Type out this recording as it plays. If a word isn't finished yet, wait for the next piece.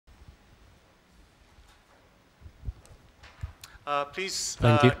Please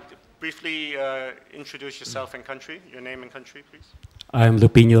Thank you. briefly introduce yourself and country, your name and country, please. I'm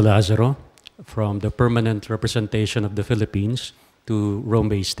Lupino Lazaro from the Permanent Representation of the Philippines to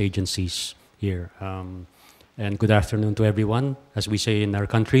Rome-based agencies here. And good afternoon to everyone. As we say in our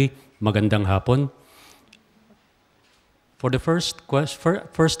country, magandang hapon. For the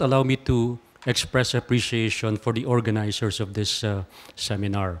first allow me to express appreciation for the organizers of this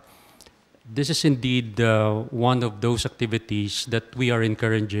seminar. This is indeed one of those activities that we are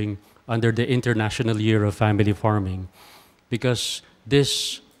encouraging under the International Year of Family Farming, because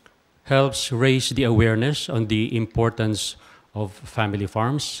this helps raise the awareness on the importance of family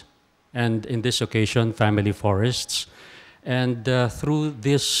farms, and in this occasion, family forests. And through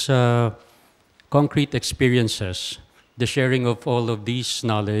these concrete experiences, the sharing of all of these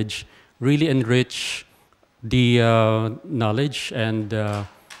knowledge really enrich the knowledge and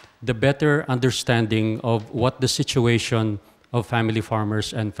the better understanding of what the situation of family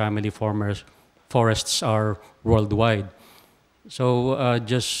farmers and family farmers forests are worldwide. So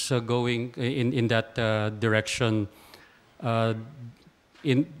just going in that direction,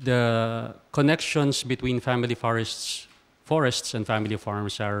 in the connections between family forests and family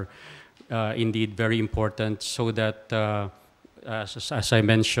farms are indeed very important, so that, as I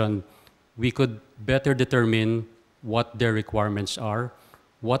mentioned, we could better determine what their requirements are,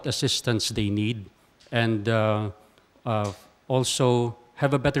 what assistance they need, and also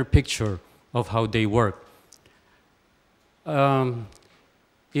have a better picture of how they work.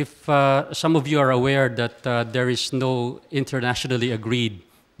 If some of you are aware that there is no internationally agreed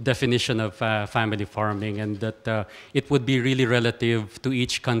definition of family farming, and that it would be really relative to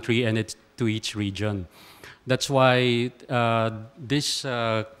each country and to each region. That's why this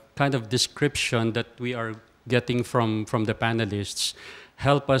kind of description that we are getting from the panelists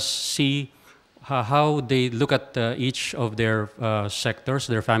help us see how they look at each of their sectors,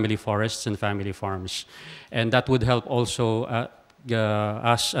 their family forests and family farms. And that would help also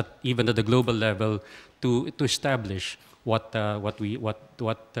us, even at the global level, to establish what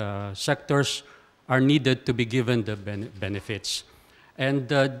sectors are needed to be given the benefits.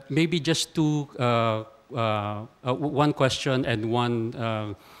 And maybe just one question and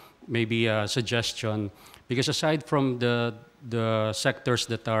one maybe suggestion, because aside from the sectors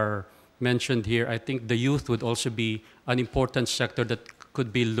that are mentioned here, I think the youth would also be an important sector that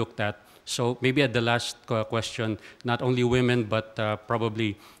could be looked at. So maybe at the last question, not only women, but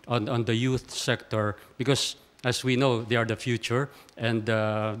probably on the youth sector, because as we know, they are the future, and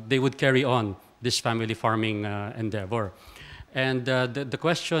they would carry on this family farming endeavor. And the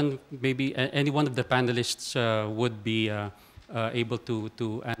question, maybe any one of the panelists would be able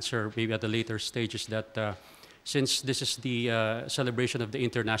to answer maybe at a later stage, is that since this is the celebration of the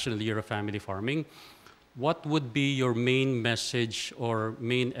International Year of Family Farming, what would be your main message or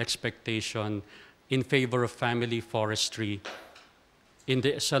main expectation in favor of family forestry in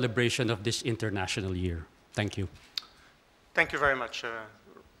the celebration of this international year? Thank you. Thank you very much.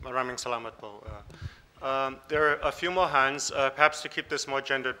 Maraming salamat po. There are a few more hands. Perhaps to keep this more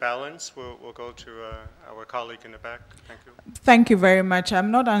gender balanced, we'll go to our colleague in the back. Thank you. Thank you very much.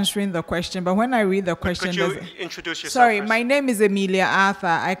 I'm not answering the question, but when I read the question... Could you introduce yourself Sorry, first? my name is Emilia Arthur.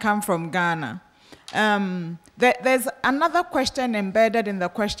 I come from Ghana. There's another question embedded in the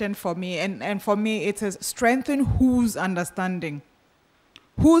question for me, and for me it is strengthen whose understanding?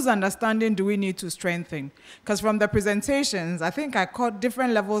 Whose understanding do we need to strengthen? Because from the presentations, I think I caught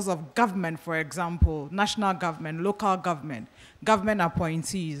different levels of government, for example, national government, local government, government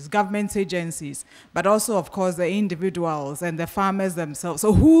appointees, government agencies, but also, of course, the individuals and the farmers themselves.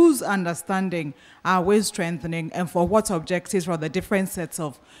 So whose understanding are we strengthening, and for what objectives for the different sets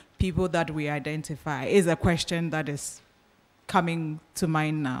of people that we identify is a question that is coming to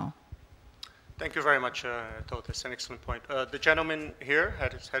mind now. Thank you very much, Todd. That's an excellent point. The gentleman here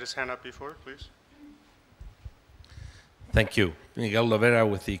had his hand up before, please. Thank you. Miguel Lovera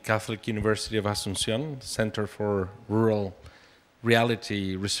with the Catholic University of Asunción, Center for Rural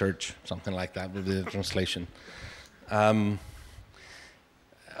Reality Research, something like that with the translation. Well,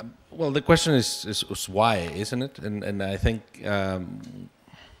 the question is why, isn't it? And I think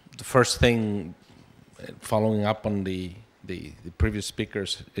the first thing, following up on the previous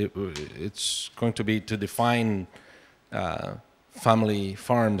speakers, it's going to be to define family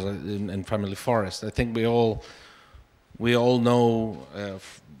farms and family forests. I think we all know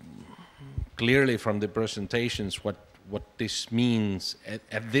clearly from the presentations what this means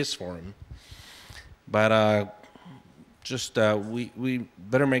at this forum, but we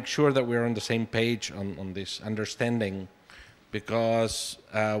better make sure that we're on the same page on this understanding, because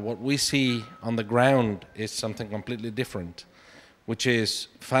what we see on the ground is something completely different. which is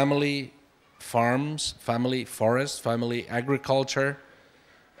family farms, family forests, family agriculture,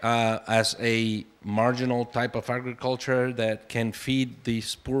 as a marginal type of agriculture that can feed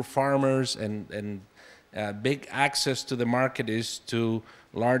these poor farmers, and big access to the market is to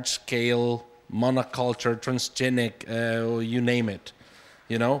large-scale monoculture, transgenic, you name it,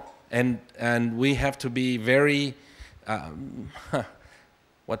 you know. And we have to be very,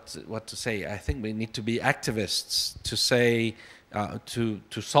 what to say? I think we need to be activists to say,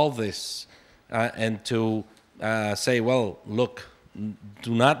 to solve this, and to say, well, look,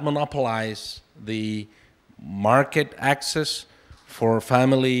 do not monopolize the market access for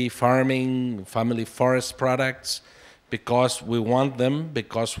family farming, family forest products, because we want them,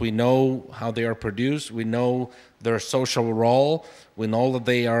 because we know how they are produced, we know their social role, we know that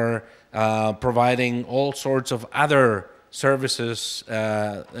they are providing all sorts of other services,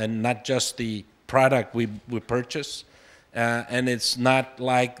 and not just the product we purchase. And it's not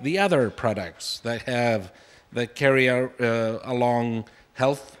like the other products that carry along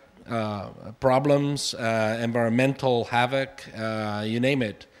health problems, environmental havoc, you name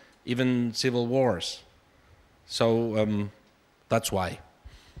it, even civil wars. So that's why.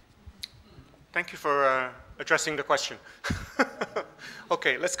 Thank you for addressing the question.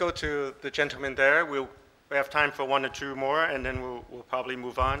 Okay, let's go to the gentleman there. We have time for one or two more, and then we'll probably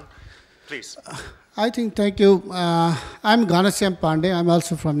move on. Please. I think, thank you. I'm Ghanashyam Pandey. I'm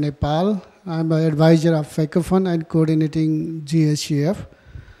also from Nepal. I'm an advisor of FECOFON and coordinating GSCF.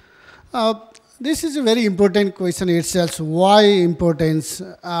 This is a very important question itself. Why importance?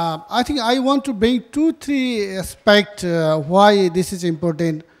 I think I want to bring 2-3 aspects why this is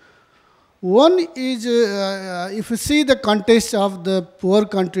important. One is, if you see the context of the poor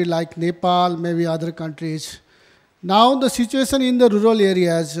country like Nepal, maybe other countries, now the situation in the rural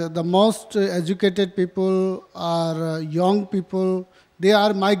areas, the most educated people are young people. They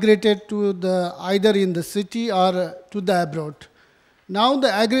are migrated to either in the city or to the abroad. Now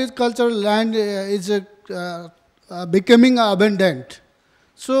the agricultural land is becoming abundant.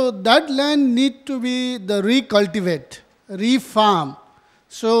 So that land need to be recultivate, refarm.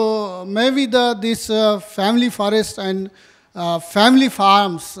 So maybe this family forest and family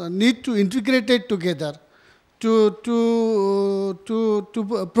farms need to integrate it together to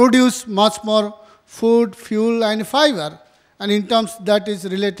produce much more food, fuel, and fiber. And in terms that is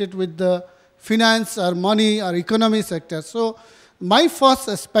related with the finance or money or economy sector. So my first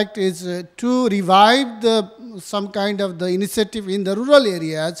aspect is to revive some kind of the initiative in the rural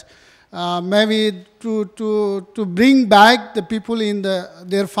areas, maybe to bring back the people in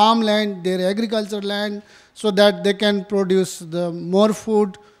their farmland, their agricultural land, so that they can produce more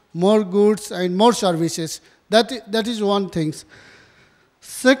food, more goods, and more services. That is one thing.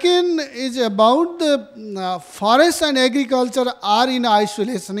 Second is about the forest and agriculture are in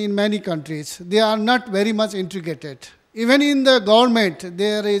isolation in many countries. They are not very much integrated. Even in the government,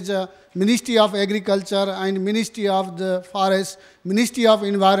 there is a Ministry of Agriculture and Ministry of the Forest, Ministry of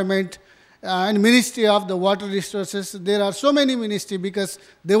Environment, and Ministry of the Water Resources. There are so many ministries because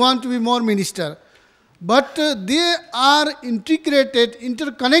they want to be more minister. But they are integrated,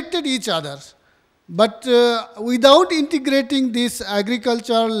 interconnected each other. But without integrating this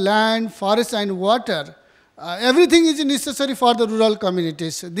agriculture, land, forest, and water, everything is necessary for the rural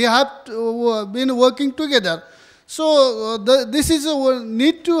communities. They have been working together. So this is a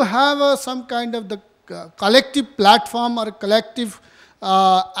need to have some kind of the collective platform or collective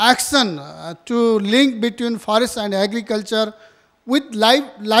action to link between forest and agriculture with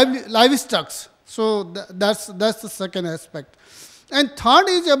livestock. So that's the second aspect. And third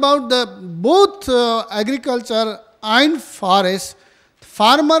is about both agriculture and forest.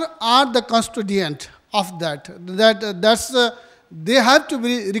 Farmer are the custodian of that. They have to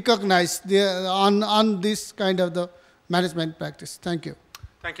be recognized on this kind of the management practice. Thank you.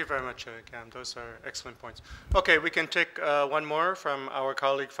 Thank you very much, Cam. Those are excellent points. Okay, we can take one more from our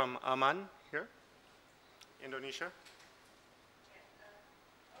colleague from Amman here, Indonesia.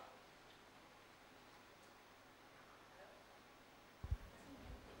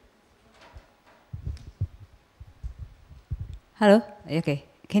 Hello. Okay.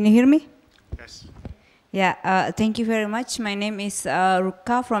 Can you hear me? Yes. Yeah. Thank you very much. My name is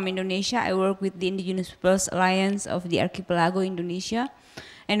Ruka from Indonesia. I work with the Indigenous Peoples Alliance of the Archipelago, Indonesia,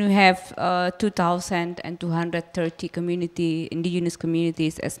 and we have 2,230 indigenous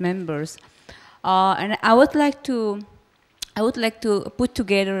communities as members. And I would like to put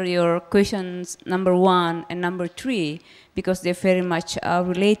together your questions number 1 and number 3 because they're very much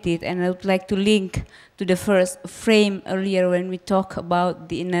related, and I would like to link to the first frame earlier when we talk about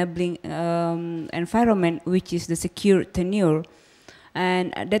the enabling environment, which is the secure tenure.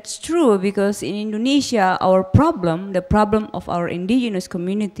 And that's true because in Indonesia, our problem, the problem of our indigenous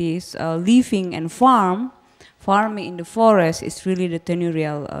communities living and farming in the forest is really the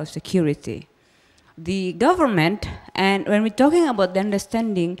territorial security. The government, and when we're talking about the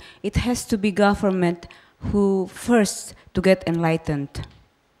understanding, it has to be government who first to get enlightened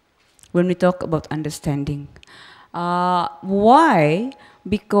when we talk about understanding. Why?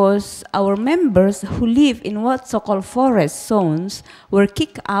 Because our members who live in what so-called forest zones were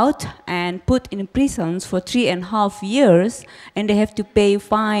kicked out and put in prisons for 3.5 years, and they have to pay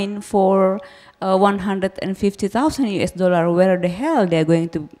fine for 150,000 US dollar. Where the hell they are going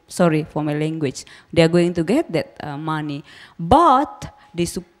to, sorry for my language, they are going to get that money. But they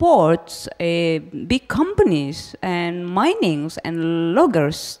support big companies and minings and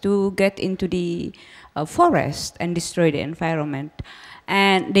loggers to get into the forest and destroy the environment.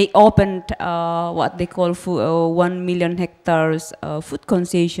 And they opened what they call 1 million hectares food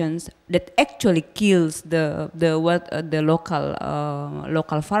concessions that actually kills the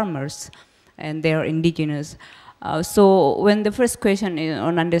local farmers, and they are indigenous. So when the first question is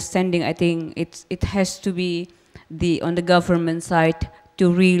on understanding, I think it has to be on the government side to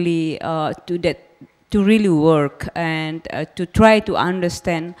really to really work and to try to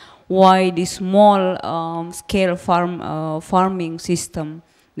understand why the small scale farming system,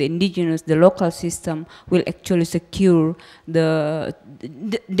 the indigenous, the local system, will actually secure they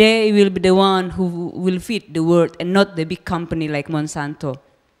will be the one who will feed the world and not the big company like Monsanto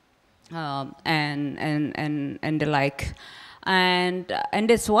and the like. And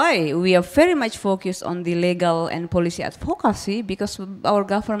that's why we are very much focused on the legal and policy advocacy, because our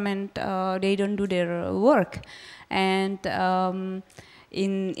government, they don't do their work. And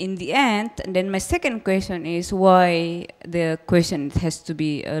in the end, and then my second question is why the question has to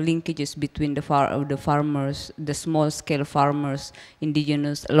be linkages between the farmers, the small scale farmers,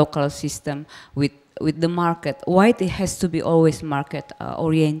 indigenous, local system with the market. Why it has to be always market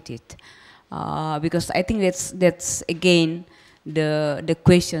oriented? Because I think that's again the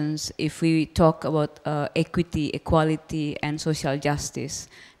questions if we talk about equity, equality, and social justice.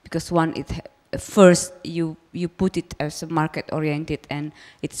 Because first you put it as market oriented, and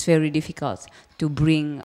it's very difficult to bring